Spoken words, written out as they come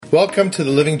Welcome to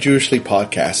the Living Jewishly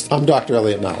podcast. I'm Dr.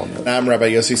 Elliot Malaman. I'm Rabbi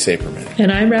Yossi Saperman. And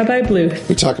I'm Rabbi Bluth.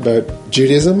 We talk about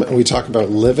Judaism, and we talk about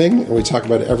living, and we talk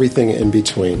about everything in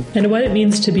between. And what it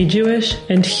means to be Jewish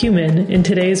and human in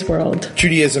today's world.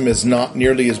 Judaism is not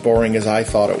nearly as boring as I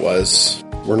thought it was.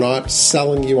 We're not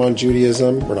selling you on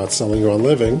Judaism. We're not selling you on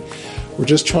living. We're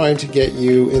just trying to get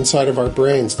you inside of our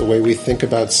brains, the way we think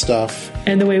about stuff.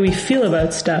 And the way we feel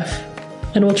about stuff.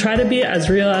 And we'll try to be as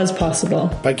real as possible.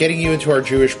 By getting you into our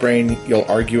Jewish brain, you'll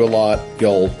argue a lot,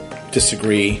 you'll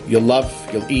disagree, you'll love,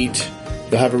 you'll eat,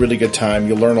 you'll have a really good time,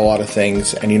 you'll learn a lot of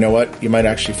things, and you know what? You might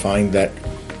actually find that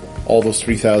all those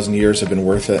 3,000 years have been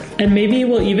worth it. And maybe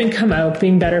we'll even come out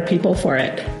being better people for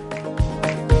it.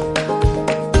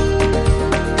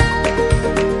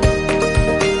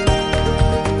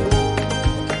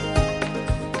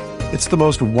 It's the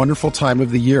most wonderful time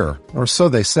of the year, or so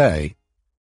they say.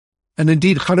 And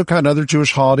indeed, Hanukkah and other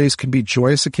Jewish holidays can be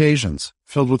joyous occasions,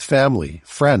 filled with family,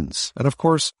 friends, and of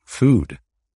course, food.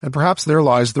 And perhaps there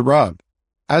lies the rub.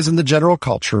 As in the general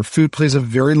culture, food plays a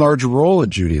very large role in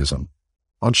Judaism,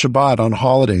 on Shabbat, on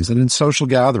holidays, and in social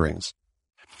gatherings.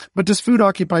 But does food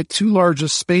occupy too large a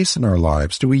space in our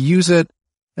lives? Do we use it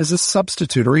as a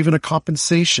substitute or even a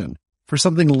compensation for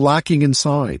something lacking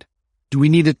inside? Do we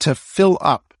need it to fill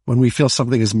up when we feel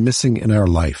something is missing in our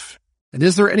life? And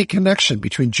is there any connection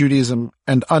between Judaism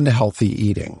and unhealthy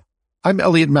eating? I'm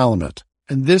Elliot Malamet,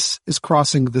 and this is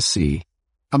Crossing the Sea,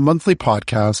 a monthly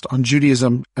podcast on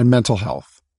Judaism and mental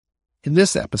health. In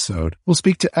this episode, we'll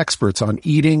speak to experts on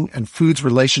eating and food's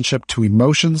relationship to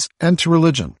emotions and to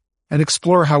religion, and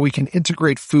explore how we can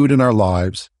integrate food in our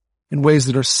lives in ways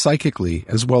that are psychically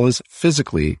as well as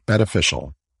physically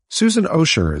beneficial. Susan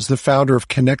Osher is the founder of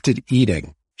Connected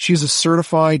Eating. She's a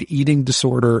certified eating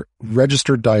disorder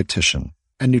registered dietitian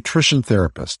and nutrition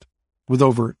therapist with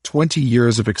over 20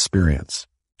 years of experience.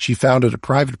 She founded a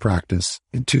private practice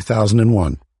in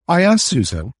 2001. I asked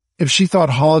Susan if she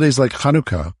thought holidays like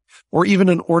Hanukkah or even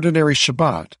an ordinary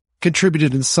Shabbat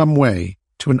contributed in some way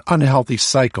to an unhealthy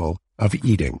cycle of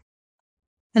eating.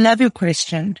 I love your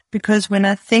question because when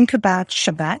I think about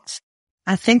Shabbat,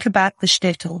 I think about the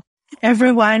shtetl.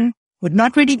 Everyone would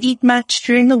not really eat much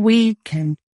during the week,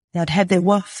 and they'd have their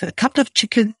a couple of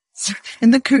chickens in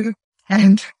the coop,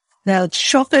 and they'll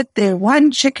shochet their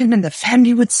one chicken, and the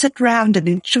family would sit around and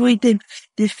enjoy their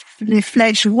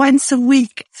flesh once a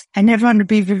week, and everyone would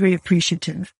be very, very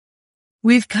appreciative.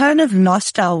 We've kind of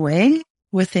lost our way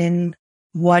within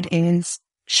what is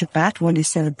Shabbat, what is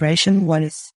celebration,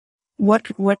 what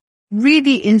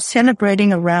really is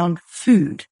celebrating around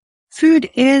food. Food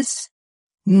is,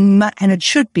 and it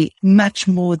should be, much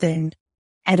more than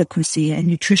adequacy and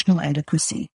nutritional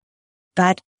adequacy.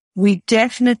 But we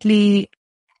definitely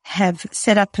have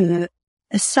set up a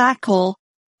cycle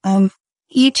of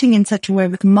eating in such a way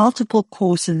with multiple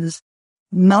courses,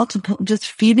 just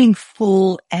feeling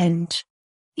full and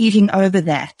eating over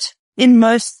that in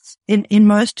most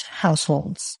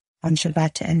households on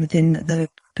Shabbat and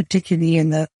particularly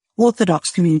in the Orthodox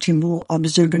community, more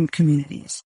observant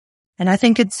communities. And I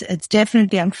think it's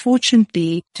definitely,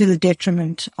 unfortunately, to the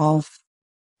detriment of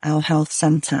our health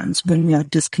sometimes when we are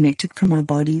disconnected from our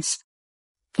bodies.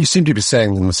 You seem to be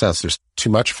saying, in the sense, there's too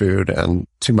much food and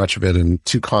too much of it and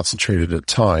too concentrated at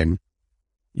time.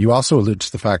 You also allude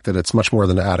to the fact that it's much more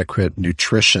than adequate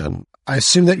nutrition. I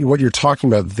assume that what you're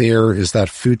talking about there is that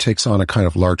food takes on a kind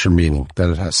of larger meaning, that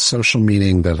it has social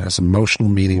meaning, that it has emotional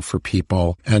meaning for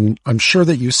people. And I'm sure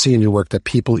that you see in your work that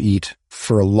people eat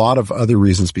for a lot of other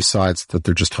reasons besides that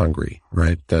they're just hungry,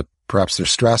 right? That perhaps they're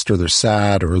stressed or they're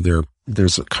sad or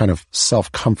there's a kind of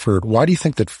self-comfort. Why do you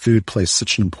think that food plays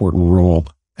such an important role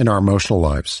in our emotional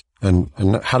lives? And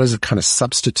how does it kind of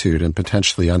substitute in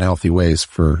potentially unhealthy ways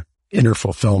for inner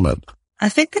fulfillment? I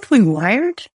think that we're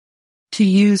wired to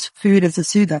use food as a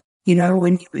soother. You know,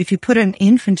 if you put an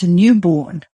infant, a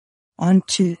newborn,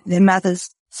 onto their mother's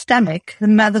stomach,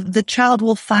 the child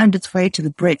will find its way to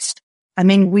the breast. I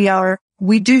mean,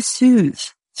 we do soothe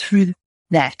through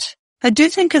that. I do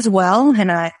think as well,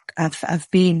 and I've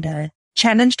been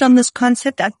challenged on this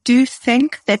concept. I do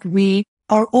think that we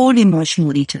are all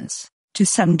emotional eaters to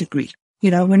some degree. You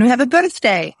know, when we have a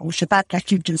birthday or Shabbat,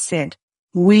 like you just said,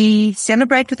 we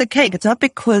celebrate with a cake. It's not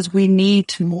because we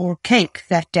need more cake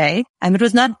that day. And it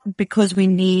was not because we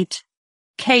need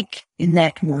cake in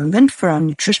that moment for our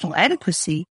nutritional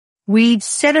adequacy. We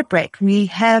celebrate. We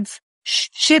have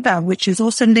Shiva, which is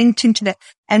also linked into that.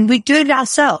 And we do it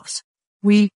ourselves.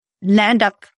 We land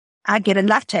up, I get a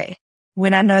latte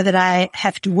when I know that I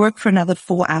have to work for another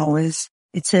 4 hours.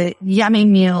 It's a yummy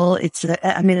meal. It's a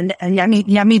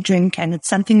yummy drink. And it's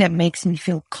something that makes me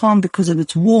feel calm because of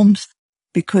its warmth,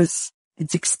 because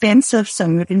It's expensive. So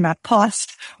in my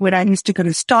past, when I used to go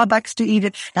to Starbucks to eat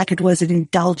it, like it was an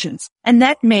indulgence. And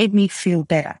that made me feel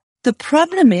better. The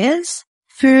problem is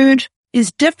food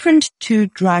is different to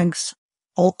drugs,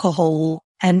 alcohol,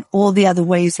 and all the other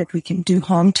ways that we can do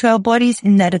harm to our bodies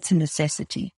in that it's a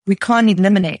necessity. We can't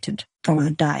eliminate it from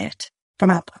our diet, from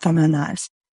our lives.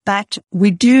 But we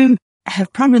do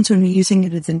have problems when we're using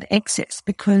it as an excess,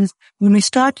 because when we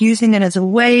start using it as a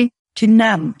way to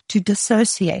numb, to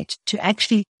dissociate, to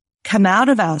actually come out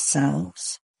of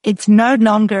ourselves, it's no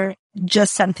longer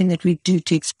just something that we do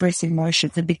to express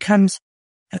emotions. It becomes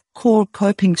a core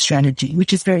coping strategy,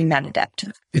 which is very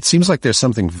maladaptive. It seems like there's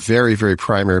something very, very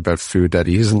primary about food that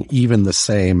isn't even the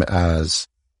same as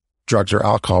drugs or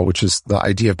alcohol, which is the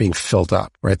idea of being filled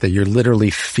up, right? That you're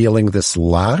literally feeling this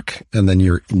lack and then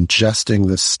you're ingesting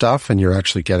this stuff and you're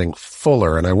actually getting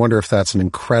fuller. And I wonder if that's an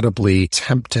incredibly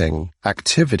tempting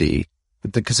activity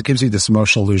because it gives you this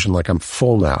emotional illusion like I'm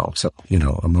full now. So,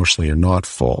 emotionally you're not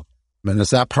full. And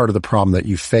is that part of the problem that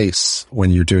you face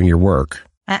when you're doing your work?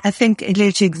 I think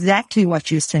it's exactly what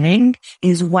you're saying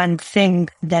is one thing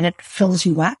that it fills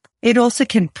you up. It also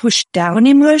can push down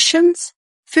emotions.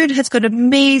 Food has got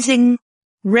amazing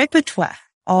repertoire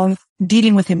of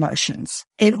dealing with emotions.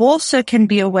 It also can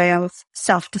be a way of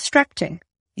self-destructing.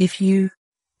 If you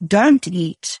don't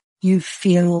eat, you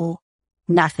feel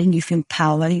nothing, you feel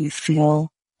power, you feel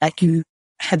like you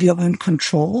have your own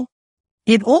control.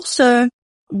 It also,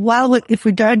 if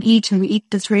we don't eat and we eat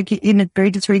in a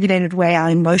very dysregulated way, our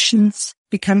emotions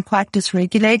become quite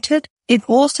dysregulated. It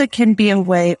also can be a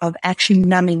way of actually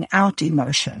numbing out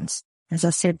emotions. As I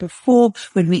said before,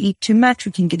 when we eat too much,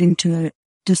 we can get into a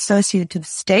dissociative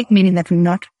state, meaning that we're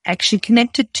not actually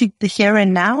connected to the here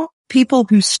and now. People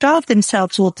who starve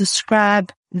themselves will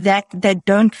describe that they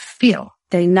don't feel.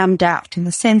 They're numbed out in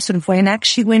the same sort of way. And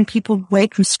actually, when people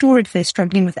weight restore, if they're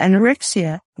struggling with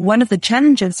anorexia, one of the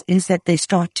challenges is that they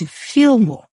start to feel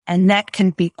more, and that can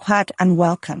be quite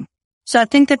unwelcome. So I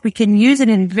think that we can use it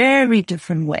in very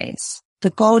different ways.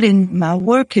 The goal in my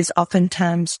work is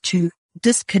oftentimes to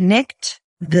disconnect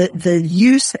the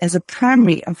use as a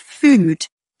primary of food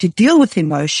to deal with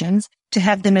emotions, to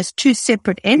have them as two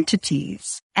separate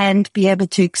entities and be able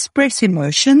to express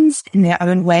emotions in their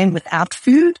own way and without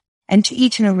food, and to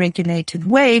eat in a regulated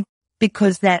way,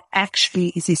 because that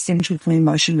actually is essential for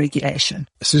emotion regulation.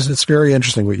 Susan, it's very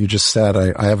interesting what you just said.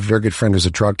 I have a very good friend who's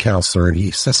a drug counselor, and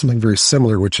he says something very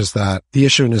similar, which is that the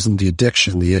issue isn't the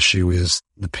addiction. The issue is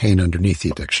the pain underneath the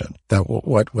addiction. That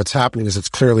what's happening is it's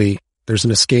clearly there's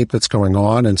an escape that's going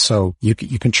on. And so you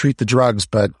can treat the drugs,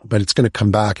 but it's going to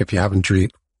come back if you haven't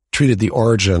treated the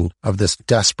origin of this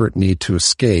desperate need to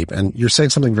escape. And you're saying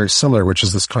something very similar, which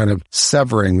is this kind of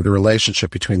severing the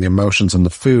relationship between the emotions and the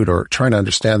food, or trying to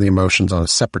understand the emotions on a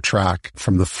separate track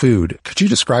from the food. Could you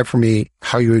describe for me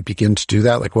how you would begin to do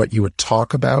that? Like what you would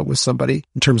talk about with somebody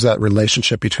in terms of that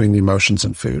relationship between the emotions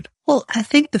and food? Well, I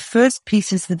think the first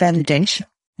piece is the validation.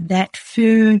 That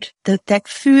food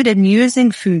and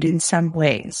using food in some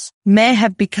ways may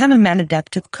have become a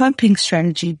maladaptive coping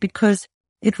strategy because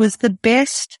it was the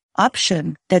best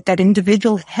option that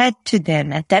individual had to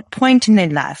them at that point in their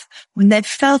life when they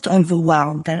felt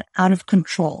overwhelmed and out of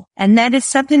control. And that is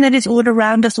something that is all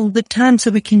around us all the time,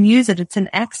 so we can use it. It's an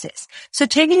access. So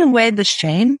taking away the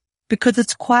shame, because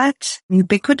it's quite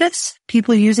ubiquitous,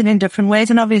 people use it in different ways,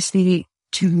 and obviously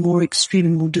to more extreme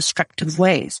and more destructive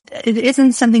ways. It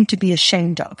isn't something to be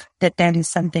ashamed of, that is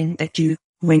something that you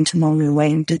went along your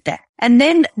way and did that. And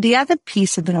then the other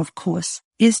piece of it, of course,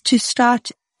 is to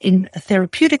start in a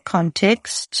therapeutic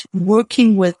context,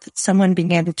 working with someone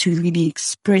being able to really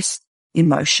express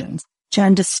emotions, to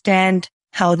understand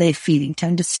how they're feeling, to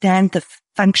understand the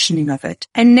functioning of it,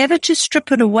 and never to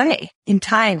strip it away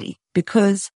entirely.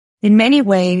 Because in many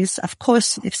ways, of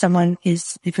course, if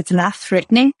it's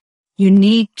life-threatening, you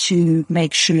need to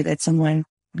make sure that someone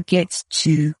gets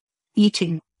to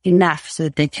eating enough so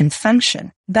that they can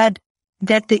function. But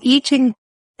that the eating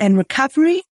and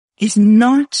recovery is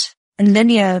not a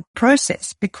linear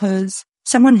process, because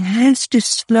someone has to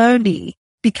slowly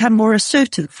become more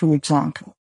assertive, for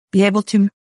example, be able to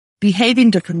behave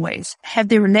in different ways, have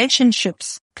their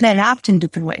relationships play out in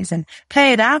different ways, and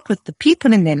play it out with the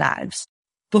people in their lives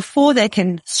before they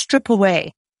can strip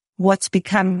away what's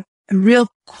become a real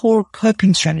core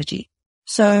coping strategy.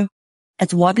 So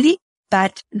it's wobbly,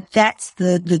 but that's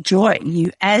the joy.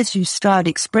 As you start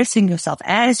expressing yourself,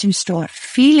 as you start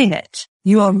feeling it,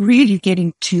 you are really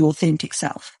getting to your authentic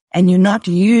self, and you're not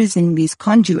using these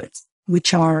conduits,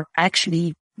 which are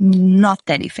actually not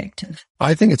that effective.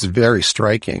 I think it's very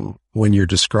striking when you're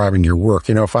describing your work.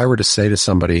 If I were to say to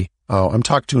somebody, oh, I'm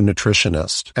talking to a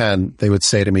nutritionist, and they would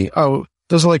say to me, oh,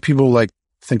 Those are like people who like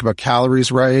think about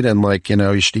calories, right? And like,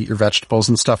 you should eat your vegetables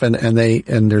and stuff. And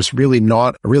there's really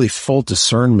not a really full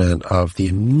discernment of the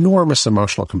enormous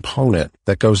emotional component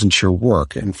that goes into your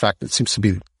work. In fact, it seems to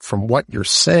be, from what you're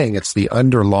saying, it's the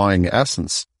underlying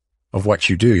essence of what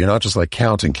you do. You're not just like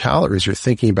counting calories. You're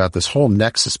thinking about this whole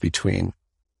nexus between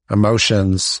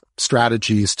emotions,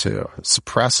 strategies to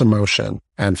suppress emotion,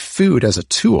 and food as a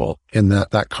tool in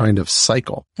that kind of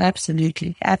cycle.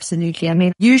 Absolutely. Absolutely. I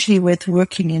mean, usually with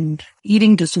working in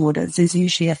eating disorders, there's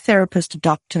usually a therapist, a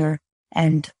doctor,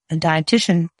 and a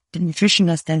dietitian, the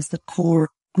nutritionist as the core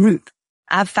group.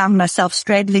 I've found myself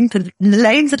straddling the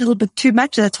lanes a little bit too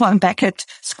much. That's why I'm back at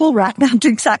school right now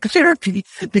doing psychotherapy,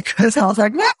 because I was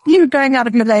like, you're going out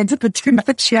of your lanes a bit too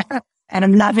much here. And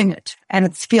I'm loving it. And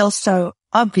it feels so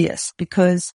obvious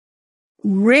because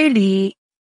really,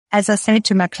 as I say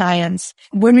to my clients,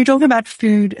 when we talk about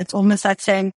food, it's almost like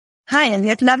saying, hi, and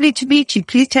it's lovely to meet you.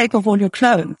 Please take off all your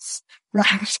clothes,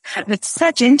 right? It's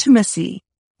such intimacy.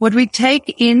 What we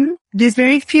take in, there's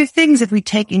very few things that we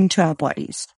take into our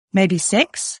bodies. Maybe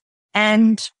sex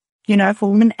and,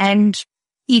 for women, and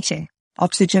eating,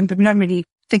 oxygen, but we don't really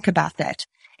think about that.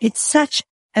 It's such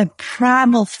a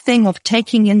primal thing of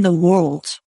taking in the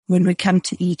world when we come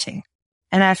to eating.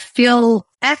 And I feel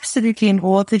absolutely in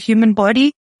awe of the human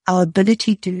body, our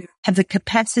ability to have the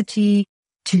capacity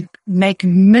to make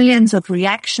millions of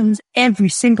reactions every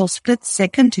single split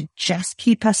second to just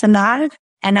keep us alive.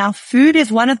 And our food is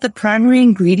one of the primary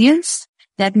ingredients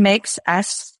that makes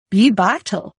us be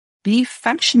vital, be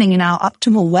functioning in our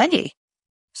optimal way.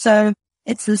 So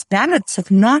it's this balance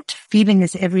of not feeling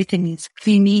as everything is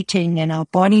clean eating and our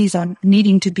bodies are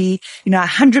needing to be,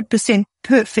 100%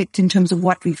 perfect in terms of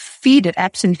what we feed it.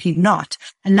 Absolutely not.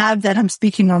 I love that I'm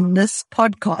speaking on this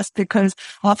podcast because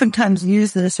I oftentimes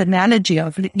use this analogy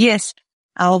of, yes,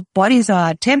 our bodies are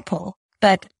our temple,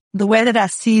 but the way that I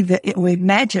see or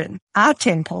imagine our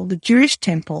temple, the Jewish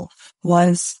temple,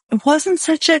 it wasn't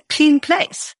such a clean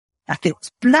place. Like there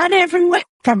was blood everywhere,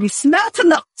 probably smelled a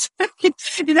lot,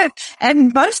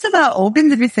 and most of our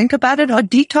organs, if you think about it, are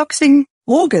detoxing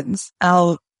organs.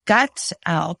 Our gut,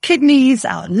 our kidneys,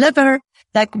 our liver,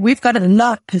 like we've got a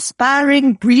lot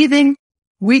perspiring, breathing.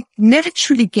 We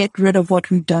naturally get rid of what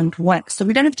we don't want. So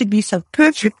we don't have to be so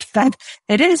perfect, but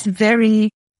it is very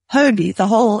holy, the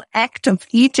whole act of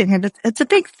eating. And it's a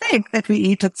big thing that we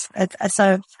eat.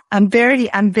 So I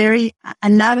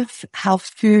love how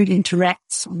food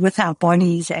interacts with our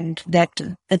bodies, and that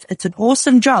it's an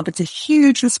awesome job. It's a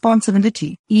huge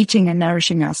responsibility, eating and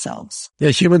nourishing ourselves. Yeah,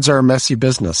 humans are a messy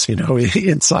business,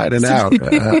 inside and out.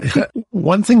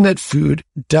 One thing that food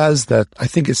does that I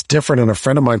think is different, and a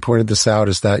friend of mine pointed this out,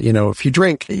 is that, if you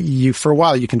drink, for a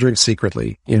while you can drink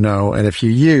secretly, and if you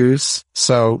use,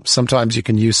 so sometimes you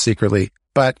can use secretly,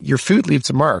 but your food leaves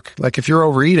a mark. Like if you're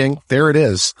overeating, there it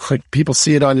is. Like people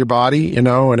see it on your body, and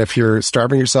if you're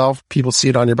starving yourself, people see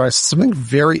it on your body. So something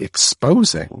very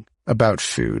exposing about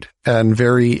food and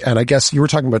I guess you were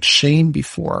talking about shame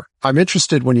before. I'm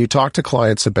interested when you talk to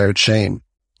clients about shame,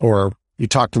 or you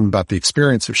talk to them about the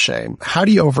experience of shame. How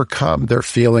do you overcome their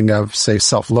feeling of, say,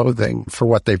 self-loathing for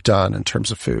what they've done in terms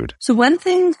of food? So one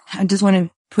thing, I just want to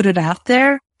put it out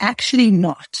there, actually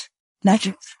not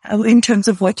in terms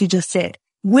of what you just said.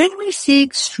 When we see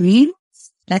extremes,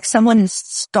 like someone is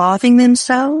starving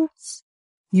themselves,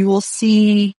 you will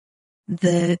see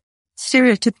the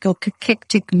stereotypical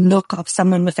cachectic look of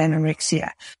someone with anorexia.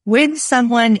 When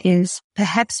someone is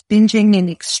perhaps binging in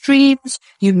extremes,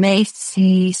 you may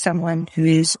see someone who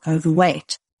is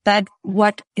overweight. But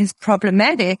what is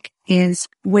problematic is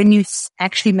when you're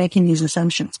actually making these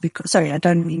assumptions, because, sorry, I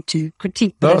don't mean to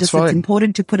critique, but it's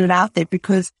important to put it out there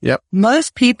because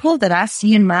most people that I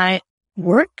see in my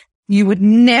work, you would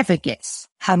never guess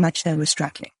how much they were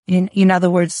struggling. In other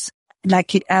words,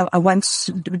 like I once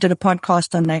did a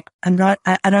podcast on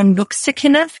I don't look sick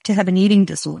enough to have an eating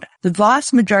disorder. The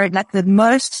vast majority, like the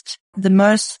most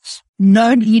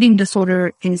known eating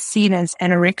disorder is seen as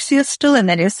anorexia still, and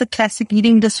that is the classic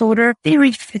eating disorder.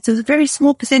 It's a very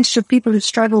small percentage of people who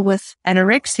struggle with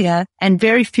anorexia, and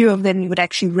very few of them you would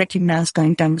actually recognize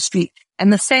going down the street.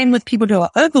 And the same with people who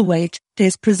are overweight.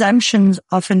 There's presumptions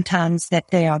oftentimes that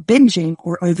they are binging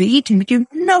or overeating, but you have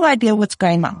no idea what's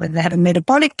going on, whether they have a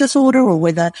metabolic disorder or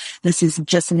whether this is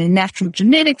just an unnatural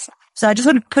genetics. So I just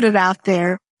want to put it out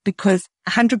there because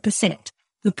 100%.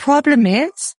 The problem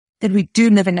is that we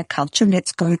do live in a culture.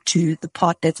 Let's go to the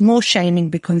part that's more shaming,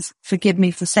 because forgive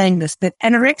me for saying this, but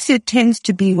anorexia tends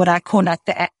to be what I call like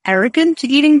the arrogant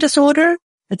eating disorder.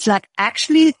 It's like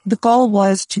actually the goal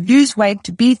was to lose weight,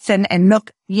 to be thin and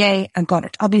look, yay, I got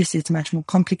it. Obviously it's much more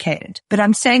complicated, but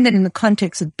I'm saying that in the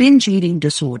context of binge eating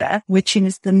disorder, which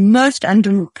is the most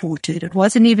underreported. It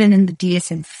wasn't even in the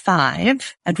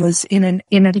DSM-5. It was in a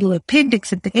little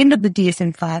appendix at the end of the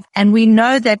DSM-5. And we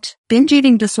know that binge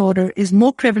eating disorder is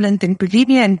more prevalent than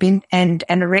bulimia and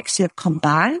anorexia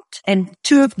combined. And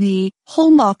two of the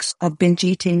hallmarks of binge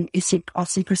eating are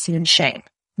secrecy and shame,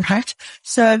 right?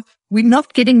 So we're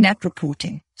not getting that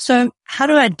reporting. So how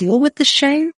do I deal with the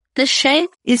shame? The shame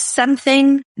is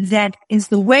something that is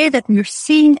the way that we're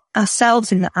seeing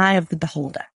ourselves in the eye of the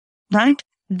beholder, right?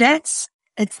 It's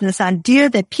this idea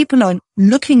that people are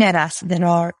looking at us, that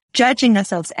are judging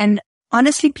ourselves. And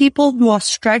honestly, people who are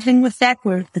struggling with that,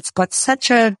 where it's got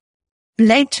such a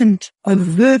blatant,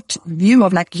 overt view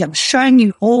of like, I'm showing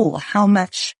you all how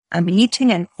much I'm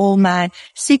eating and all my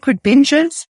secret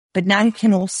binges, but now you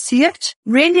can all see it.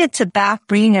 Really, it's about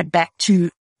bringing it back to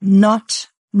not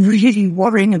really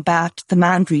worrying about the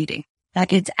mind reading.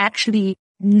 Like it's actually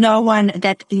no one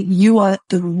that you are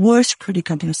the worst critic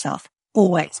of yourself.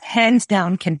 Always, hands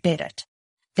down, can bet it.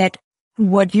 That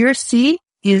what you're seeing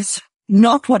is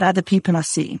not what other people are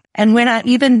seeing. And when I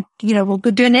even, we'll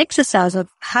do an exercise of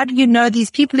how do you know these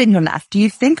people in your life? Do you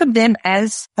think of them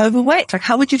as overweight? Like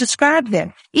how would you describe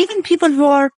them? Even people who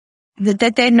are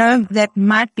that they know that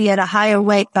might be at a higher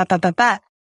weight,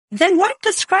 then won't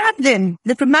describe them.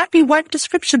 That might be one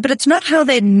description, but it's not how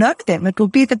they know them. It will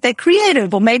be that they're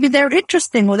creative, or maybe they're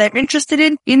interesting, or they're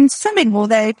interested in swimming, or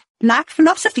they like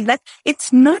philosophy. That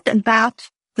it's not about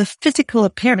the physical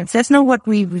appearance. That's not what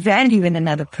we value in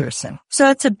another person. So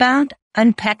it's about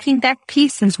unpacking that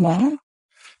piece as well.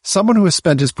 Someone who has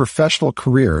spent his professional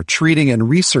career treating and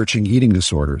researching eating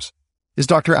disorders is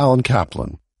Dr. Alan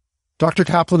Kaplan. Dr.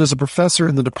 Kaplan is a professor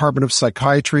in the Department of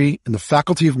Psychiatry in the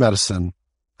Faculty of Medicine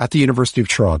at the University of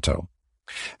Toronto.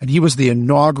 And he was the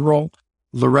inaugural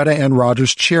Loretta Ann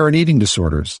Rogers Chair in Eating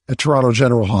Disorders at Toronto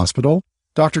General Hospital.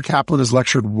 Dr. Kaplan has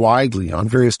lectured widely on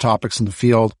various topics in the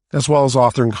field, as well as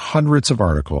authoring hundreds of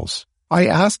articles. I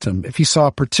asked him if he saw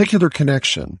a particular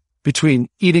connection between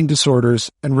eating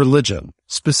disorders and religion,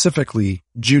 specifically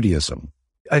Judaism.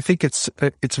 I think it's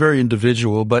very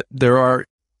individual, but there are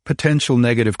potential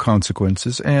negative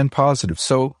consequences and positive.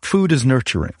 So food is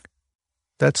nurturing.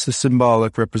 That's the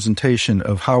symbolic representation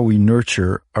of how we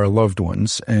nurture our loved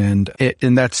ones. And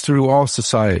that's through all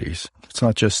societies. It's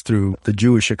not just through the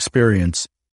Jewish experience.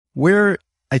 Where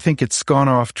I think it's gone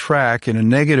off track in a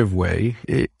negative way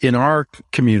in our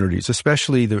communities,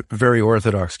 especially the very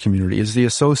Orthodox community, is the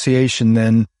association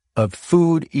then of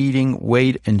food, eating,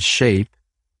 weight, and shape,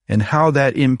 and how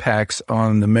that impacts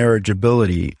on the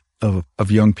marriageability of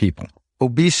young people.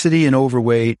 Obesity and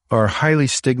overweight are highly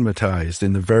stigmatized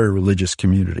in the very religious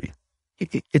community.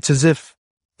 It's as if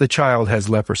the child has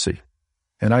leprosy.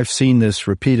 And I've seen this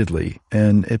repeatedly,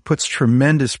 and it puts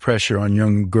tremendous pressure on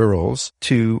young girls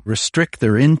to restrict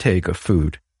their intake of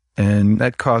food. And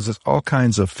that causes all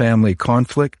kinds of family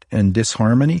conflict and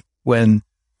disharmony when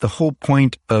the whole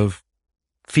point of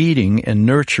feeding and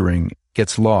nurturing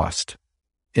gets lost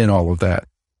in all of that.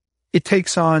 It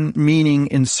takes on meaning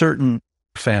in certain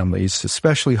families,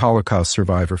 especially Holocaust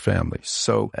survivor families.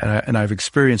 So, and I've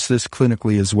experienced this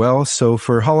clinically as well. So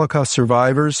for Holocaust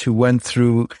survivors who went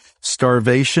through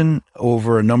starvation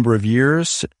over a number of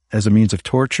years as a means of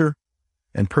torture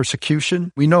and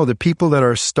persecution, we know that people that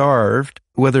are starved,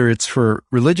 whether it's for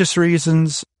religious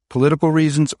reasons, political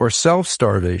reasons, or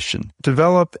self-starvation,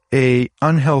 develop a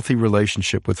unhealthy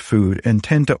relationship with food and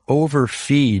tend to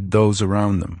overfeed those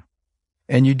around them.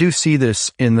 And you do see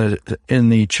this in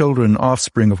the children,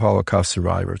 offspring of Holocaust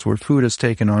survivors, where food has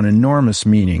taken on enormous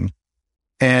meaning.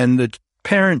 And the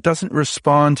parent doesn't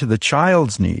respond to the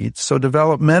child's needs. So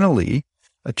developmentally,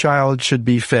 a child should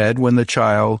be fed when the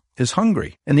child is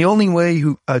hungry. And the only way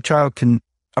a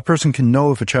person can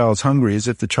know if a child's hungry is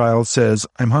if the child says,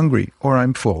 I'm hungry or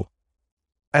I'm full.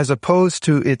 As opposed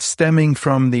to it stemming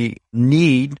from the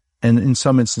need, and in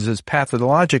some instances,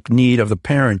 pathologic need of the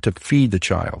parent to feed the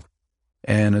child.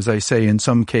 And as I say, in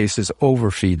some cases,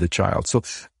 overfeed the child. So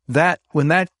when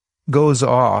that goes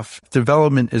off,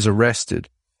 development is arrested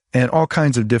and all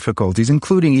kinds of difficulties,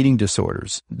 including eating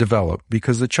disorders, develop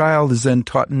because the child is then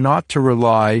taught not to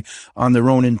rely on their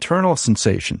own internal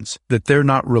sensations, that they're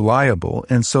not reliable.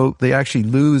 And so they actually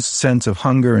lose sense of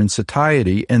hunger and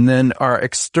satiety and then are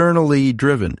externally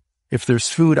driven. If there's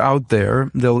food out there,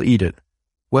 they'll eat it,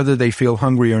 whether they feel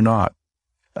hungry or not.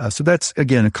 So that's,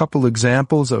 again, a couple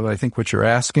examples of, I think, what you're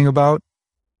asking about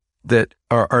that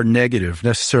are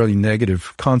necessarily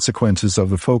negative consequences of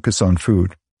the focus on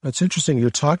food. That's interesting. You're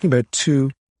talking about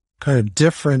two kind of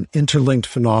different interlinked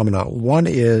phenomena. One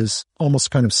is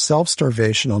almost kind of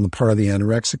self-starvation on the part of the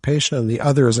anorexic patient, and the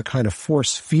other is a kind of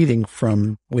force feeding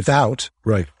from without.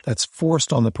 Right. That's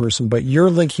forced on the person, but you're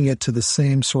linking it to the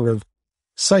same sort of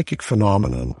psychic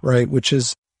phenomenon, right? Which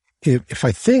is, if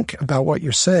I think about what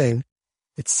you're saying,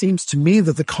 it seems to me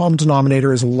that the common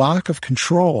denominator is a lack of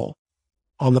control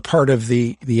on the part of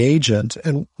the agent.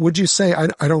 And would you say,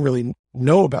 I don't really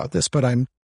know about this, but I'm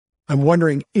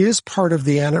wondering, is part of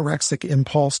the anorexic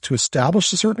impulse to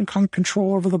establish a certain kind of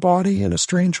control over the body in a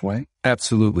strange way?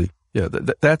 Absolutely. Yeah,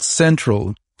 that's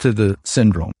central to the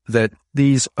syndrome, that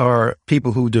these are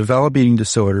people who develop eating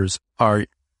disorders are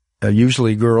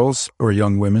usually girls or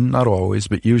young women, not always,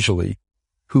 but usually,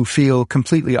 who feel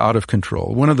completely out of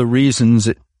control. One of the reasons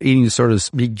that eating disorders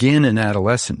begin in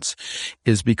adolescence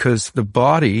is because the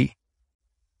body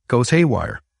goes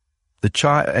haywire. The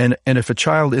child, and if a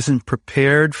child isn't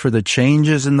prepared for the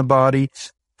changes in the body,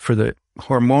 for the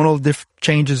hormonal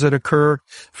changes that occur,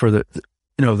 for the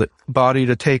body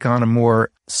to take on a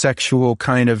more sexual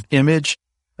kind of image,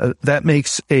 that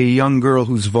makes a young girl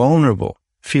who's vulnerable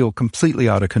feel completely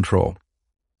out of control.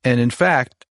 And in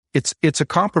fact, it's a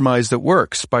compromise that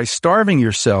works. By starving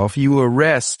yourself, you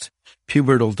arrest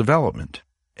pubertal development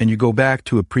and you go back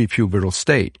to a prepubertal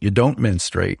state. You don't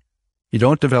menstruate. You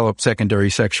don't develop secondary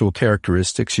sexual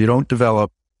characteristics. You don't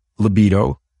develop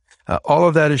libido. All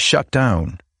of that is shut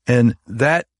down. And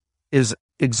that is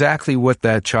exactly what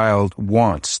that child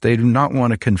wants. They do not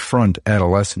want to confront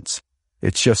adolescence.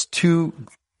 It's just too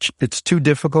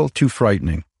difficult, too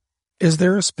frightening. Is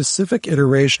there a specific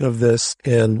iteration of this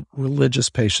in religious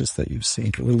patients that you've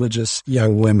seen, religious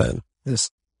young women,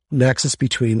 this nexus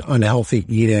between unhealthy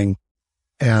eating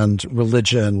and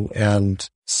religion and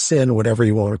sin, whatever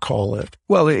you want to call it?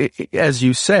 Well, as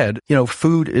you said,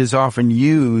 food is often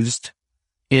used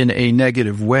in a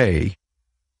negative way,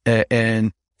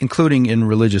 and including in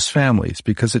religious families,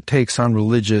 because it takes on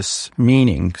religious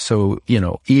meaning. So,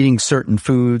 eating certain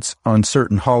foods on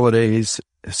certain holidays,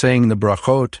 saying the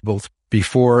brachot, both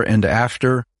before and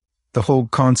after. The whole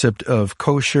concept of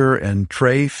kosher and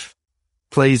treif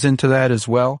plays into that as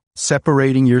well.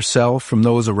 Separating yourself from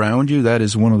those around you, that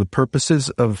is one of the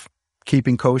purposes of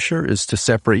keeping kosher, is to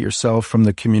separate yourself from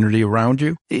the community around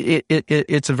you.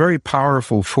 It's a very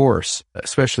powerful force,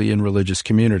 especially in religious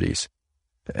communities,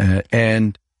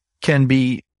 and can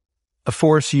be a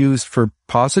force used for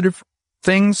positive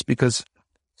things because,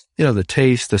 the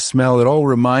taste, the smell, it all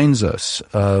reminds us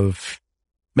of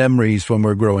memories when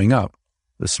we're growing up,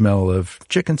 the smell of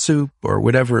chicken soup or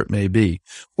whatever it may be,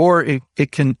 or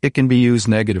it can be used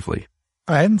negatively.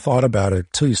 I hadn't thought about it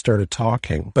till you started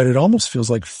talking, but it almost feels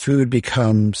like food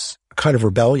becomes a kind of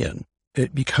rebellion.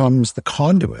 It becomes the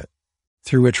conduit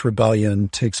through which rebellion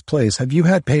takes place. Have you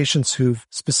had patients who've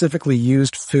specifically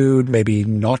used food, maybe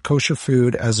not kosher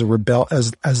food, as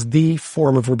the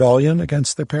form of rebellion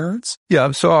against their parents? Yeah,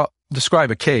 so I'll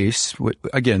describe a case.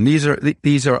 Again, these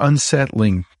are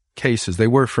unsettling cases. They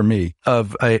were for me,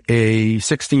 of a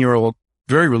 16-year-old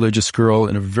very religious girl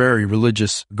in a very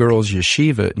religious girls'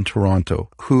 yeshiva in Toronto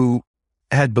who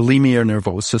had bulimia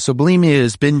nervosa. So bulimia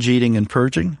is binge eating and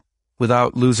purging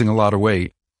without losing a lot of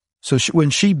weight. So when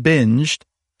she binged,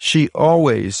 she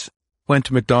always went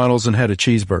to McDonald's and had a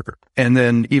cheeseburger. And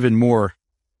then even more,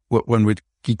 what one would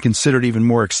consider even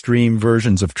more extreme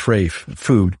versions of treif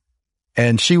food.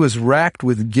 And she was racked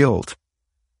with guilt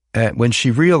when she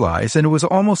realized, and it was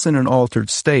almost in an altered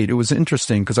state. It was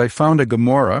interesting because I found a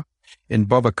Gemara in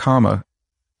Baba Kama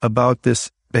about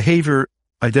this behavior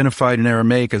identified in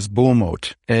Aramaic as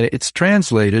bulmot, and it's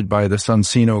translated by the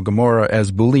Sonsino Gemara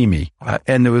as bulimi.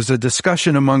 And there was a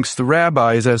discussion amongst the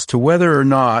rabbis as to whether or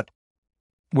not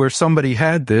where somebody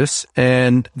had this,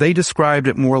 and they described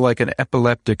it more like an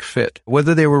epileptic fit,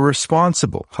 whether they were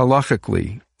responsible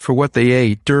halachically for what they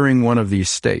ate during one of these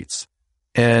states.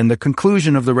 And the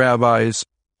conclusion of the rabbis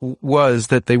was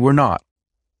that they were not.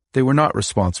 They were not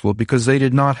responsible because they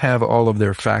did not have all of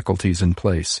their faculties in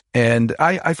place. And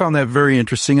I found that very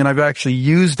interesting, and I've actually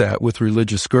used that with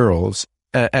religious girls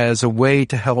as a way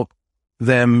to help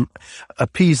them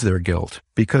appease their guilt.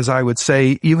 Because I would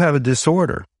say, you have a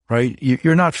disorder, right?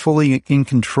 You're not fully in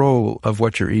control of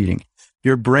what you're eating.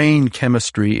 Your brain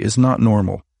chemistry is not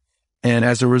normal. And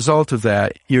as a result of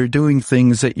that, you're doing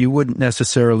things that you wouldn't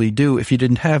necessarily do if you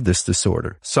didn't have this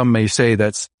disorder. Some may say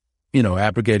that's,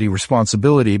 abrogating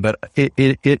responsibility, but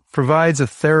it provides a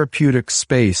therapeutic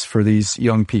space for these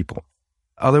young people.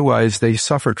 Otherwise, they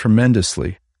suffer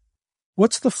tremendously.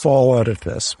 What's the fallout of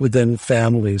this within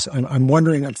families? I'm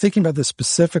wondering, I'm thinking about this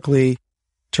specifically in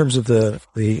terms of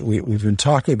we've been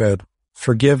talking about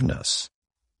forgiveness.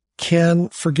 can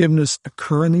forgiveness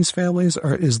occur in these families?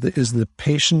 Or is the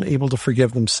patient able to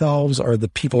forgive themselves? Are the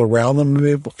people around them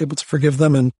able to forgive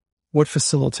them? And what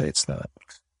facilitates that?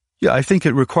 Yeah, I think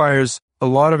it requires a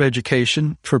lot of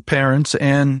education for parents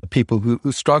and people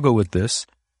who struggle with this.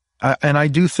 And I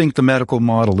do think the medical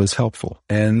model is helpful.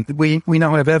 And we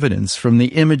now have evidence from the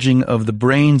imaging of the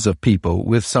brains of people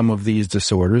with some of these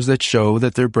disorders that show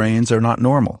that their brains are not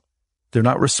normal. They're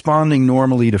not responding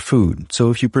normally to food. So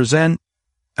if you present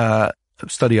a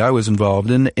study I was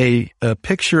involved in, a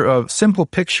simple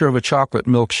picture of a chocolate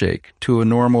milkshake to a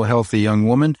normal, healthy young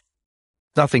woman,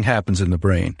 nothing happens in the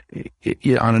brain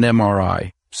on an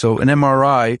MRI. So an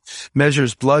MRI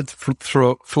measures blood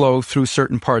flow through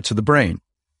certain parts of the brain.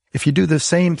 If you do the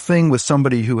same thing with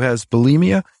somebody who has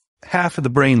bulimia, half of the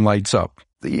brain lights up.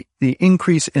 The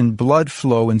increase in blood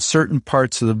flow in certain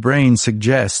parts of the brain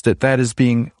suggests that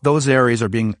those areas are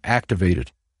being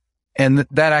activated. And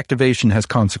that activation has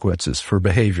consequences for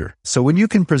behavior. So when you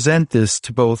can present this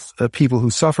to both people who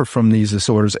suffer from these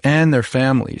disorders and their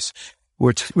families,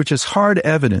 which is hard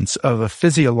evidence of a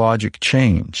physiologic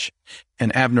change,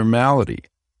 an abnormality,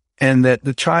 and that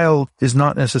the child is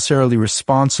not necessarily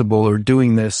responsible or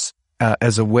doing this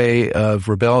as a way of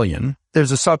rebellion.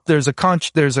 There's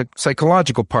a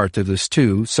psychological part to this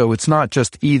too. So it's not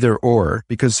just either or,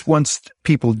 because once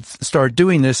people start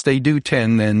doing this, they do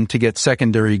tend then to get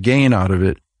secondary gain out of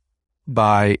it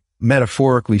by,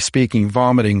 metaphorically speaking,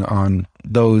 vomiting on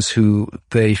those who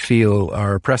they feel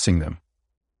are oppressing them.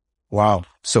 Wow.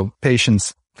 So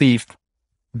patients leave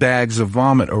bags of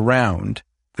vomit around,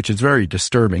 which is very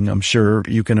disturbing. I'm sure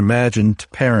you can imagine, to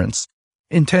parents,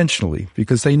 intentionally,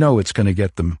 because they know it's going to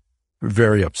get them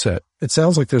very upset. It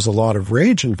sounds like there's a lot of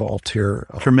rage involved here.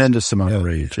 Tremendous amount of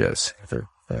rage, yes.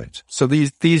 Right. So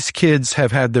these kids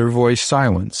have had their voice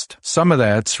silenced. Some of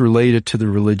that's related to the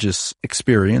religious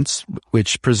experience,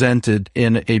 which presented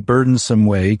in a burdensome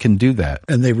way can do that.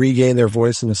 And they regain their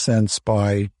voice in a sense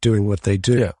by doing what they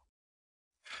do. Yeah.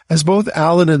 As both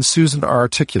Alan and Susan are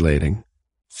articulating,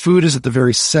 food is at the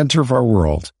very center of our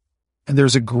world, and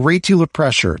there's a great deal of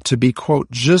pressure to be,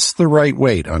 quote, just the right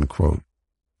weight, unquote,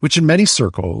 which in many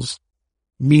circles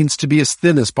means to be as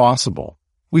thin as possible.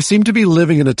 We seem to be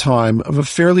living in a time of a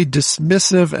fairly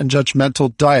dismissive and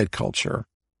judgmental diet culture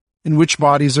in which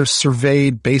bodies are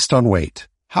surveyed based on weight.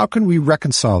 How can we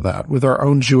reconcile that with our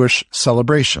own Jewish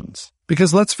celebrations?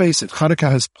 Because let's face it,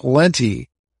 Hanukkah has plenty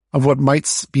of what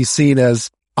might be seen as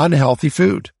unhealthy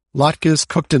food. Latkes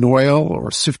cooked in oil, or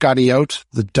sufganiyot,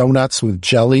 the donuts with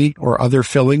jelly or other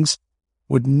fillings,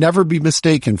 would never be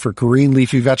mistaken for green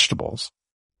leafy vegetables.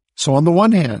 So on the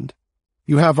one hand,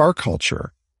 you have our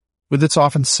culture with its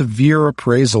often severe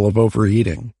appraisal of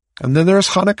overeating. And then there's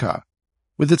Hanukkah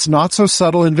with its not so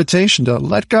subtle invitation to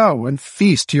let go and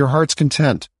feast to your heart's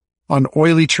content on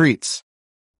oily treats.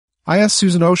 I asked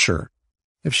Susan Osher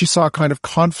if she saw a kind of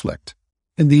conflict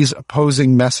in these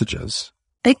opposing messages.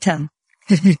 Big time.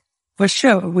 For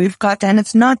sure. And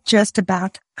it's not just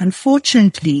about,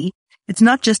 unfortunately, it's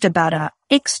not just about our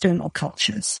external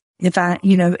cultures. It's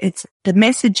the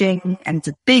messaging, and it's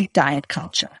a big diet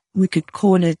culture. We could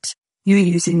call it, you're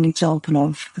using an example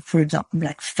of, for example,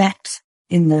 like fat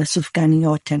in the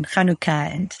sufganiyot and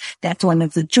Chanukah, and that's one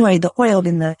of the joy, the oil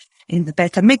in the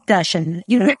Beit HaMikdash, and,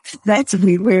 that's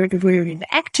we're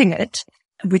enacting it,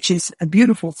 which is a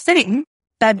beautiful thing.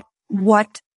 But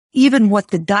what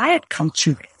the diet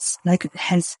culture is, like, it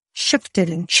has shifted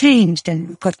and changed, and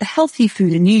we've got the healthy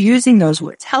food, and you're using those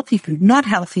words, healthy food, not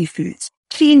healthy foods.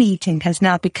 Clean eating has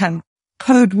now become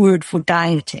code word for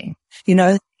dieting.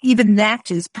 Even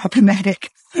that is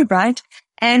problematic, right?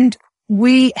 And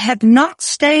we have not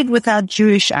stayed with our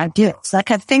Jewish ideals.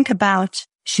 Like, I think about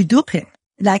shidduchim,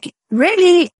 like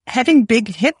really having big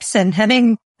hips and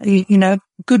having,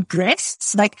 good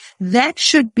breasts, like that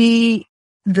should be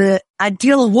the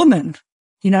ideal woman,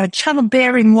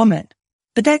 childbearing woman.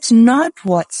 But that's not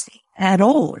what's at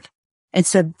all.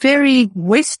 It's a very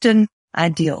Western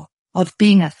ideal of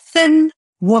being a thin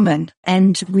woman.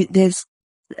 And there's,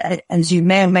 as you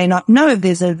may or may not know,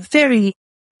 there's a very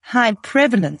high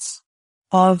prevalence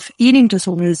of eating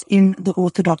disorders in the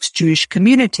Orthodox Jewish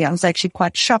community. I was actually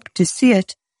quite shocked to see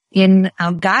it in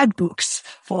our guidebooks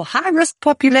for high-risk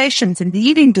populations in the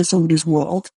eating disorders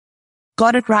world.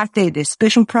 Got it right there. There's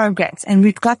special programs. And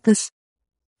we've got this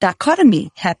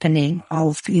dichotomy happening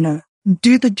of,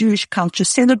 do the Jewish culture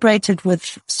celebrated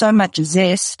with so much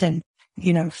zest and,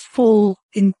 full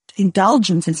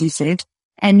indulgence, as you said,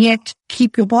 and yet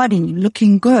keep your body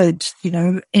looking good,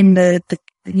 in the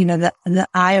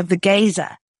eye of the gazer.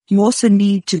 You also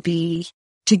need to be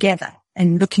together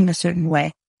and looking a certain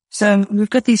way. So we've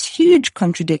got these huge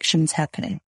contradictions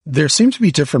happening. There seem to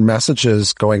be different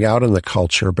messages going out in the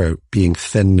culture about being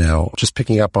thin now, just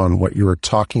picking up on what you were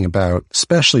talking about,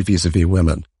 especially vis-a-vis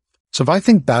women. So if I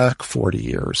think back 40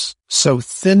 years, so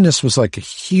thinness was like a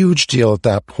huge deal at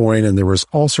that point, and there was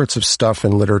all sorts of stuff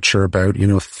in literature about,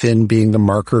 thin being the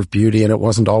marker of beauty, and it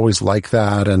wasn't always like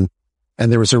that, and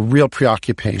there was a real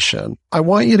preoccupation. I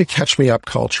want you to catch me up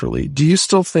culturally. Do you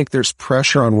still think there's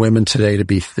pressure on women today to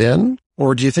be thin,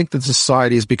 or do you think that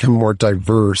society has become more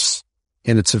diverse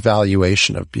in its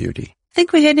evaluation of beauty? I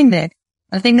think we're heading there.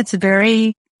 I think it's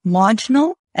very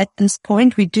marginal at this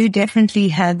point. We do definitely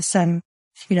have some,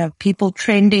 people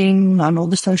trending on all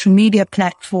the social media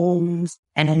platforms,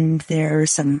 and there are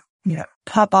some,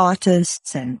 pop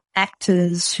artists and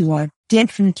actors who are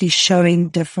definitely showing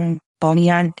different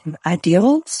body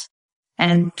ideals.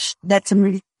 And that's a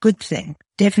really good thing.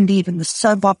 Definitely even the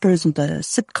soap operas and the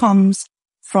sitcoms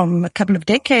from a couple of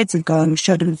decades ago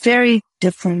showed a very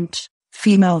different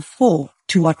female form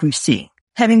to what we see.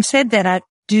 Having said that, I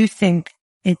do think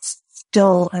it's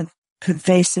still a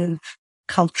pervasive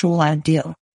cultural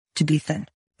ideal to be thin.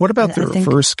 What about the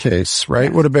reverse case, right?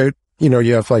 Yeah. What about,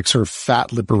 you have like sort of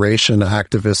fat liberation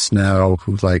activists now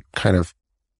who like kind of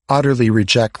utterly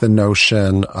reject the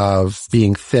notion of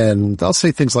being thin. They'll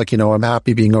say things like, I'm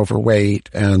happy being overweight,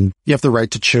 and you have the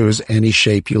right to choose any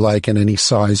shape you like and any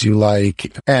size you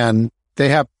like. And they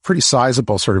have pretty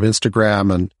sizable sort of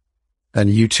Instagram and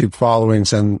YouTube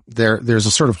followings, and there's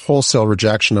a sort of wholesale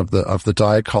rejection of the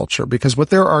diet culture, because what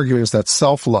they're arguing is that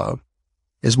self-love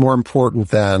is more important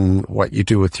than what you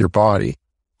do with your body.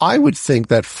 I would think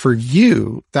that for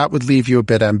you, that would leave you a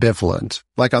bit ambivalent.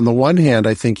 Like on the one hand,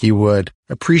 I think you would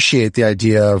appreciate the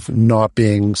idea of not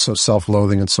being so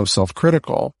self-loathing and so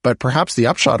self-critical, but perhaps the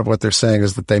upshot of what they're saying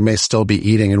is that they may still be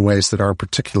eating in ways that aren't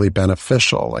particularly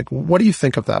beneficial. Like, what do you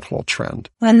think of that whole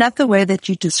trend? Well, I love the way that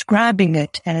you're describing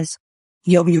it as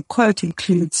your quote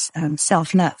includes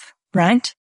self-love,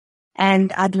 right?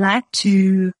 And I'd like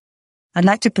to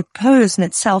propose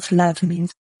that self-love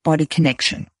means body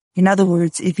connection. In other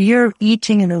words, if you're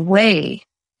eating in a way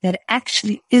that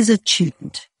actually is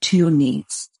attuned to your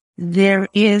needs, there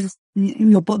is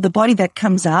the body that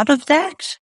comes out of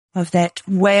that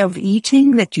way of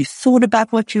eating, that you thought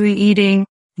about what you were eating,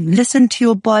 you listened to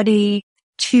your body,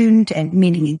 tuned and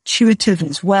meaning intuitive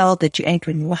as well, that you ate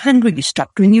when you were hungry, you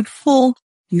stopped when you're full.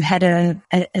 You had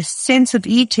a sense of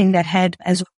eating that had,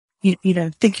 as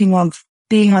thinking of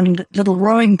being on a little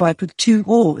rowing boat with two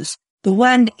oars. The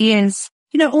one is,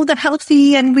 all the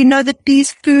healthy, and we know that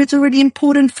these foods are really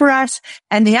important for us.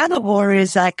 And the other oar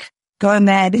is like, go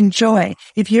mad, enjoy.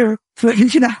 If you're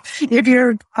using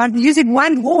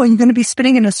one oar, you're going to be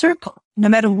spinning in a circle, no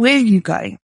matter where you're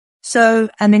going. So,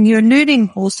 and then you're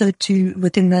alluding also to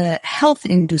within the health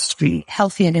industry,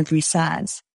 healthy at every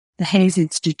size, the Hays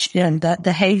Institute and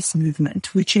the Hays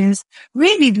movement, which is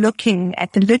really looking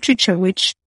at the literature,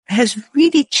 which has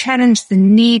really challenged the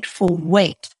need for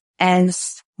weight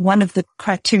as one of the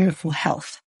criteria for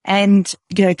health. And,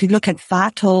 if you look at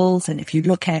vitals and if you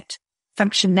look at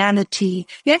functionality,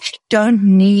 you actually don't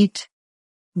need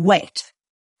weight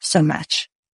so much.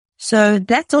 So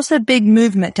that's also a big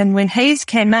movement. And when Hays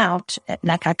came out,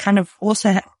 like I kind of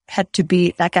also had to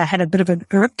be like, I had a bit of an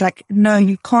irk, like, no,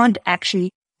 you can't actually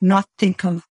not think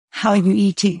of how you're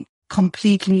eating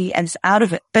completely as out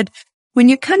of it. But when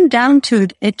you come down to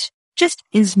it, it just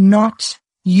is not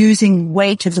using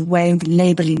weight as a way of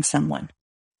labeling someone.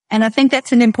 And I think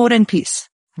that's an important piece.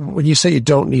 When you say you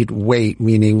don't need weight,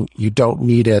 meaning you don't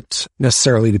need it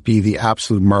necessarily to be the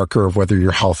absolute marker of whether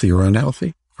you're healthy or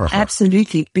unhealthy?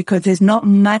 Absolutely, because there's not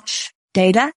much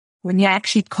data when you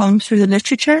actually comb through the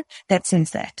literature that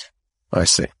says that. I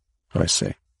see.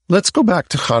 Let's go back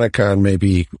to Hanukkah and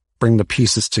maybe bring the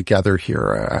pieces together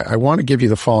here. I want to give you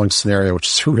the following scenario, which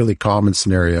is a really common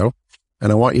scenario,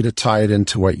 and I want you to tie it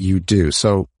into what you do.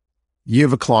 So you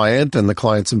have a client, and the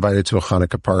client's invited to a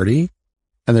Hanukkah party,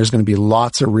 and there's going to be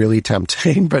lots of really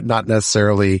tempting, but not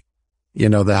necessarily,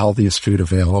 the healthiest food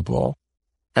available.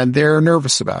 And they're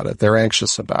nervous about it. They're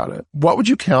anxious about it. What would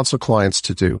you counsel clients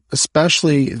to do,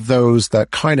 especially those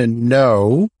that kind of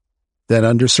know that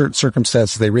under certain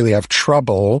circumstances, they really have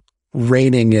trouble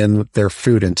reining in their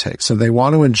food intake? So they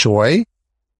want to enjoy,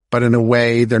 but in a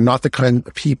way, they're not the kind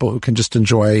of people who can just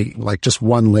enjoy like just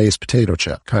one Lay's potato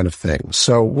chip kind of thing.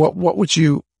 So what would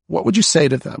you say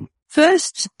to them?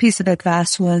 First piece of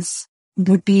advice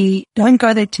would be don't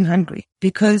go there too hungry,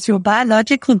 because your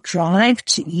biological drive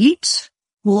to eat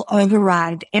will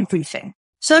override everything.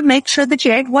 So make sure that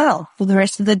you ate well for the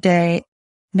rest of the day.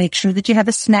 Make sure that you have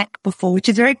a snack before, which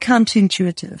is very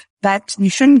counterintuitive, but you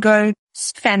shouldn't go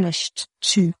famished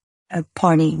to a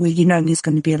party where there's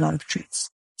going to be a lot of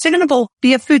treats. Second of all,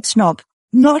 be a food snob.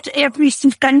 Not every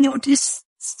sufganiyot is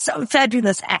so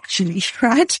fabulous, actually,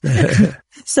 right?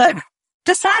 So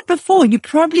decide before.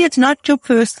 It's not your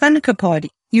first Hanukkah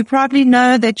party. You probably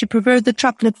know that you prefer the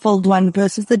chocolate-filled one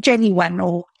versus the jelly one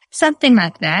or something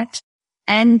like that.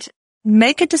 And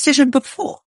make a decision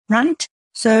before, right?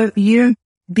 So you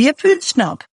be a food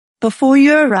snob. Before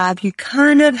you arrive, you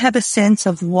kind of have a sense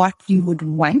of what you would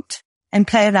want and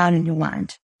play it out in your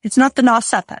mind. It's not the Last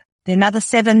Supper. There are another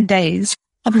 7 days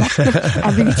of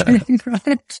eating,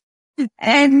 right?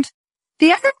 And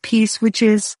the other piece, which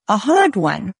is a hard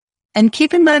one, and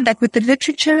keep in mind that with the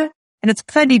literature, and it's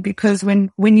funny because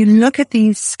when you look at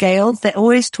these scales, they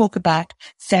always talk about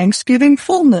Thanksgiving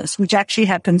fullness, which actually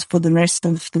happens for the rest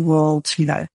of the world,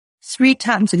 3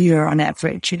 times a year on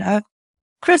average,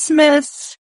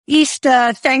 Christmas,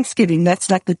 Easter, Thanksgiving, that's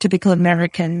like the typical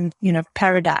American,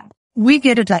 paradigm. We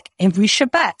get it like every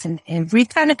Shabbat and every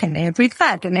Hanukkah and every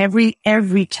Chag and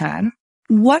every time.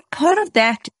 What part of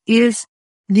that is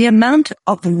the amount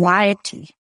of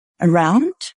variety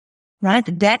around, right?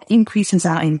 That increases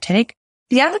our intake.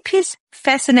 The other piece,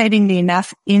 fascinatingly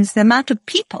enough, is the amount of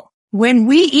people. When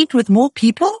we eat with more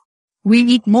people, we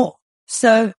eat more.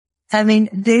 So,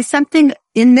 there's something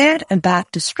in there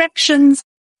about distractions.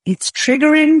 It's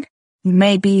triggering,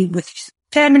 maybe with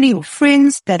family or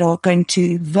friends that are going to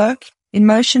evoke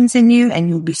emotions in you, and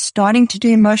you'll be starting to do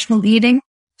emotional eating.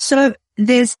 So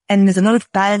there's a lot of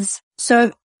buzz.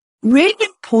 So really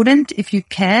important, if you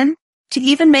can, to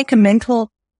even make a mental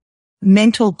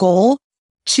goal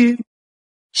to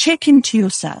check into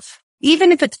yourself,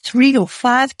 even if it's 3 or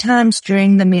 5 times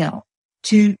during the meal,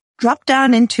 to drop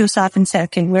down into yourself and say,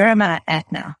 okay, where am I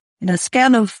at now? In a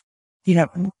scale of,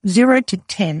 0 to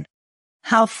 10,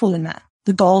 how full am I?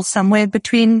 The goal somewhere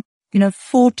between,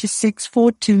 4 to 6,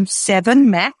 4 to 7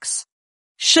 max.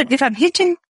 If I'm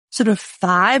hitting sort of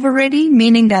 5 already,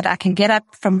 meaning that I can get up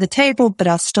from the table, but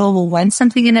I still will want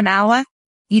something in an hour,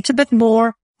 eat a bit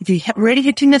more. If you're already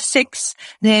hitting a 6,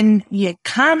 then you're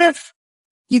kind of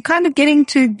getting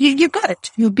to, you're good.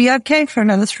 You'll be okay for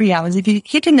another 3 hours. If you're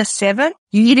hitting a 7,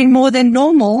 you're eating more than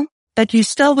normal, but you're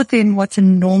still within what's a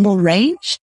normal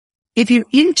range. If you're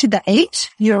into the 8,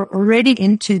 you're already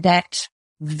into that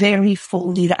very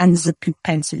full, unzip your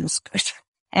pants or your skirt.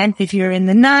 And if you're in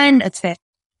the 9, it's that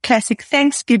classic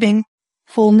Thanksgiving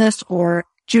fullness or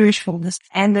Jewish fullness.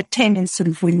 And the 10 is sort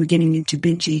of when we're getting into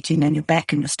binge eating and your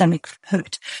back and your stomach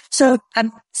hurt. So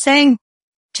I'm saying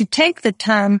to take the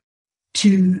time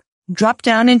to drop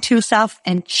down into yourself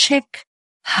and check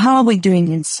how we're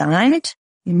doing inside,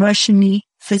 emotionally,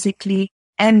 physically,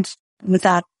 and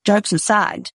without jokes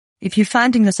aside. If you're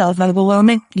finding yourself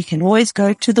overwhelming, you can always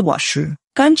go to the washroom.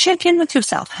 Go and check in with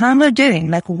yourself. How am I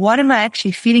doing? Like, what am I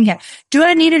actually feeling here? Do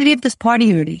I need to leave this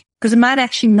party early? Because it might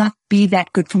actually not be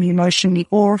that good for me emotionally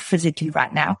or physically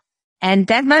right now. And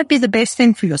that might be the best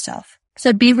thing for yourself.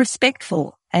 So be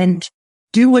respectful and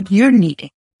do what you're needing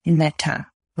in that time.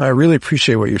 I really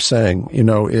appreciate what you're saying.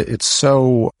 It's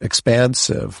so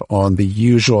expansive on the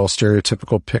usual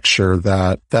stereotypical picture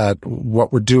that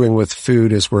what we're doing with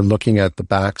food is we're looking at the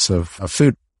backs of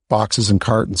food boxes and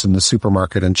cartons in the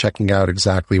supermarket and checking out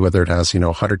exactly whether it has,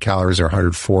 100 calories or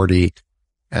 140.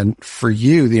 And for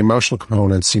you, the emotional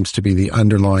component seems to be the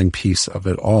underlying piece of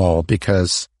it all,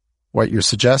 because what you're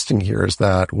suggesting here is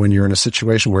that when you're in a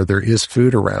situation where there is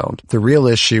food around, the real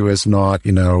issue is not,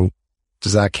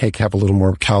 does that cake have a little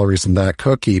more calories than that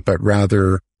cookie? But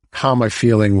rather, how am I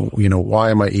feeling?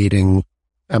 Why am I eating?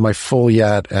 Am I full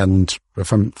yet? And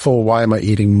if I'm full, why am I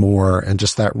eating more? And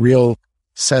just that real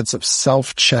sense of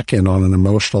self-check-in on an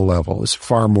emotional level is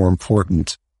far more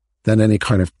important than any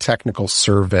kind of technical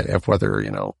survey of whether,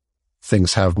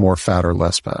 things have more fat or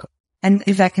less fat. And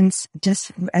if I can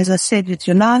just, as I said with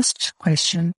your last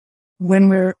question, when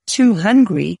we're too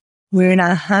hungry, we're in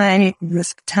a high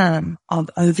risk time of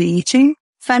overeating.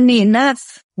 Funnily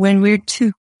enough, when we're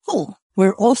too full,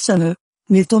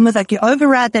 it's almost like you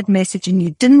override that message and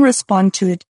you didn't respond to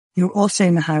it. You're also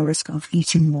in a high risk of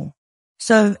eating more.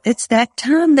 So it's that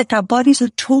time that our bodies are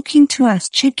talking to us.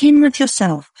 Check in with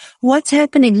yourself. What's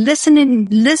happening?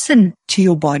 Listen to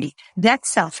your body. That's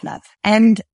self-love.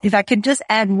 And if I could just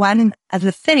add one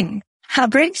other thing,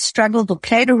 I've really struggled or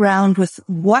played around with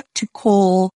what to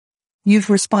call. You've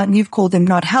called them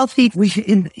not healthy.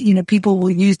 People will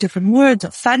use different words,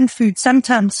 or fun food,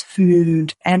 sometimes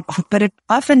food, but it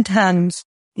oftentimes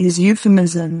is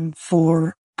euphemism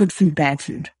for good food, bad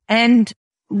food. And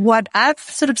what I've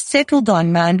sort of settled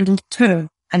on, my little term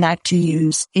I like to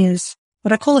use, is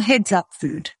what I call heads up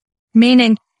food.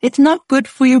 Meaning it's not good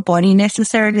for your body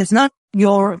necessarily. It's not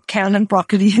your kale and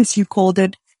broccoli, as you called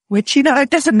it. which, it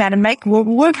doesn't matter. We'll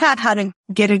work out how to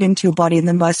get it into your body in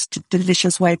the most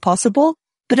delicious way possible,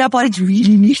 but our bodies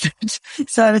really need it.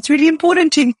 So it's really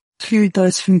important to include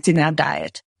those foods in our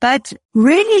diet. But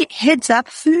really, heads up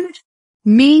food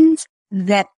means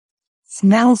that it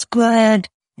smells good,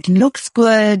 it looks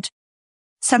good.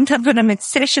 Sometimes when I'm in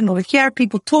session or hear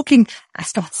people talking, I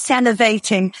start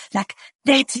salivating, like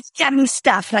that's yummy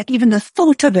stuff. Like even the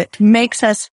thought of it makes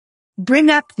us bring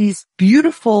up these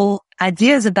beautiful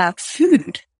ideas about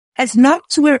food. As long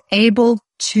as we're able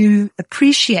to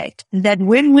appreciate that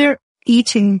when we're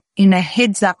eating in a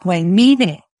heads up way,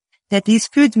 meaning that these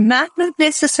foods might not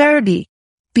necessarily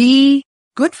be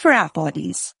good for our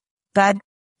bodies, but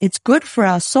it's good for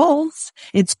our souls.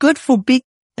 It's good for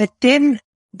but then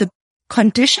the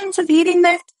conditions of eating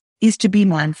that is to be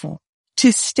mindful,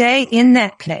 to stay in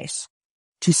that place,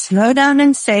 to slow down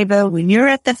and savor when you're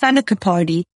at the Hanukkah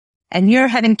party and you're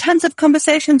having tons of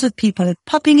conversations with people and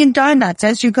popping in donuts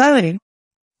as you're going.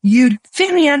 You're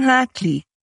very unlikely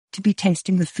to be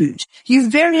tasting the food. You're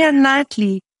very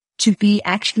unlikely to be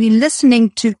actually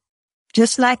listening to,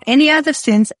 just like any other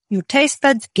sense, your taste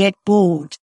buds get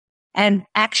bored. And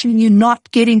actually you're not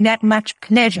getting that much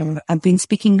pleasure. I've been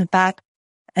speaking about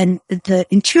the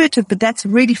intuitive, but that's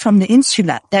really from the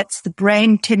insula. That's the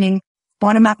brain telling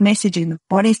bottom-up messaging. The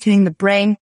body's telling the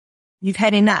brain, you've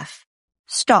had enough.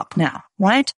 Stop now,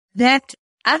 right? That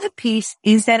other piece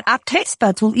is that our taste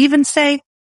buds will even say,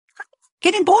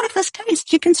 getting bored of this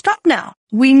taste, you can stop now.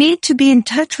 We need to be in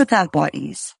touch with our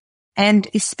bodies. And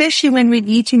especially when we're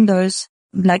eating those,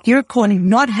 like you're calling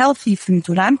not healthy foods,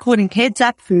 what I'm calling heads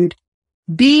up food,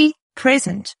 be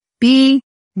present, be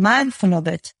mindful of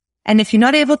it. And if you're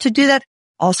not able to do that,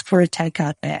 ask for a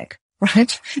takeout bag,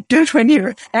 right? Do it when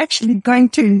you're actually going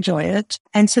to enjoy it.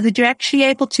 And so that you're actually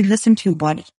able to listen to your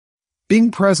body.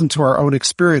 Being present to our own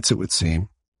experience, it would seem,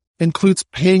 includes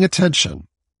paying attention,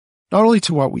 not only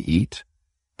to what we eat,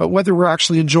 but whether we're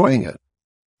actually enjoying it,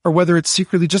 or whether it's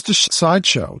secretly just a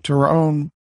sideshow to our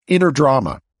own inner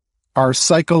drama, our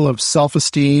cycle of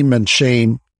self-esteem and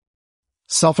shame,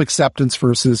 self-acceptance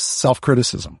versus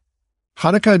self-criticism.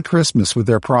 Hanukkah and Christmas, with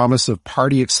their promise of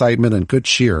party excitement and good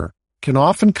cheer, can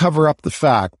often cover up the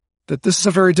fact that this is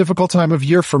a very difficult time of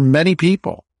year for many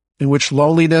people, in which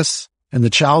loneliness and the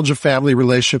challenge of family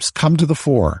relationships come to the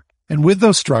fore. And with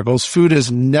those struggles, food is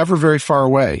never very far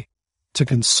away to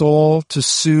console, to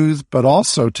soothe, but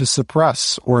also to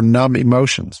suppress or numb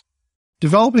emotions.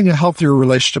 Developing a healthier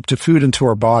relationship to food and to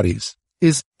our bodies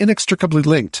is inextricably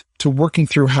linked to working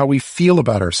through how we feel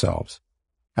about ourselves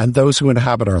and those who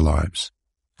inhabit our lives.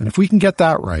 And if we can get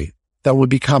that right, then we'll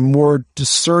become more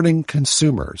discerning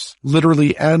consumers,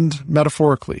 literally and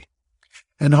metaphorically,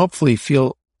 and hopefully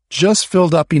feel just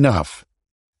filled up enough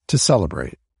to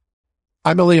celebrate.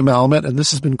 I'm Elia Malamet, and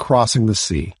this has been Crossing the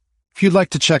Sea. If you'd like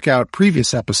to check out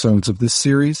previous episodes of this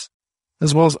series,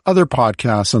 as well as other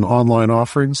podcasts and online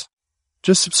offerings,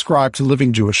 just subscribe to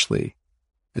Living Jewishly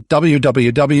at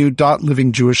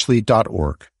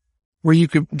www.livingjewishly.org, where you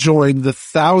can join the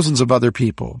thousands of other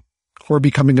people who are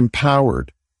becoming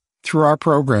empowered through our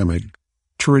programming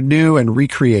to renew and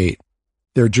recreate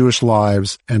their Jewish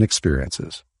lives and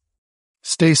experiences.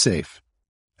 Stay safe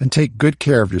and take good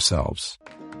care of yourselves.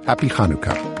 Happy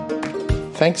Hanukkah.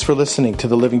 Thanks for listening to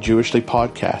the Living Jewishly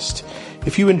podcast.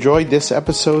 If you enjoyed this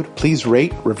episode, please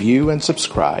rate, review, and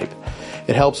subscribe.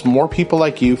 It helps more people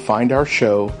like you find our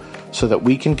show so that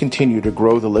we can continue to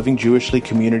grow the Living Jewishly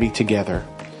community together.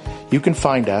 You can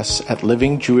find us at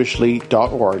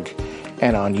livingjewishly.org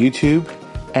and on YouTube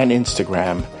and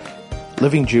Instagram.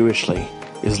 Living Jewishly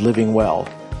is living well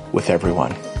with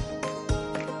everyone.